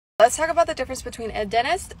Let's talk about the difference between a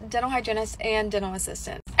dentist, dental hygienist, and dental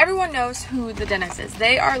assistant. Everyone knows who the dentist is.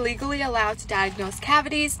 They are legally allowed to diagnose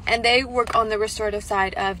cavities, and they work on the restorative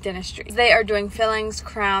side of dentistry. They are doing fillings,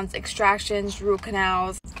 crowns, extractions, root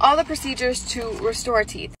canals, all the procedures to restore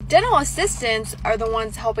teeth. Dental assistants are the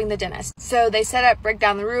ones helping the dentist. So they set up, break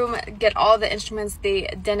down the room, get all the instruments the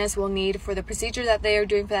dentist will need for the procedure that they are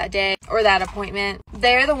doing for that day or that appointment.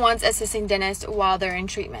 They're the ones assisting dentists while they're in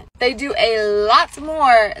treatment. They do a lot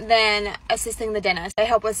more than assisting the dentist. They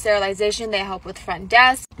help with sterilization, they help with front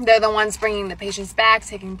desk. They're the ones bringing the patients back,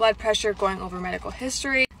 taking blood pressure, going over medical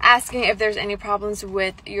history, asking if there's any problems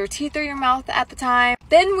with your teeth or your mouth at the time.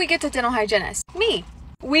 Then we get to dental hygienist, me.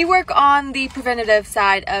 We work on the preventative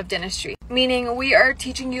side of dentistry, meaning we are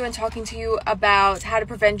teaching you and talking to you about how to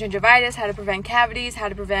prevent gingivitis, how to prevent cavities, how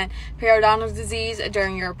to prevent periodontal disease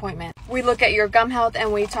during your appointment. We look at your gum health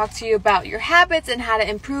and we talk to you about your habits and how to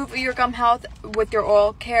improve your gum health with your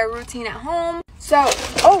oral care routine at home.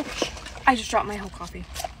 I just dropped my whole coffee.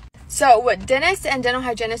 So what dentists and dental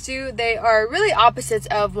hygienists do, they are really opposites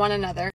of one another.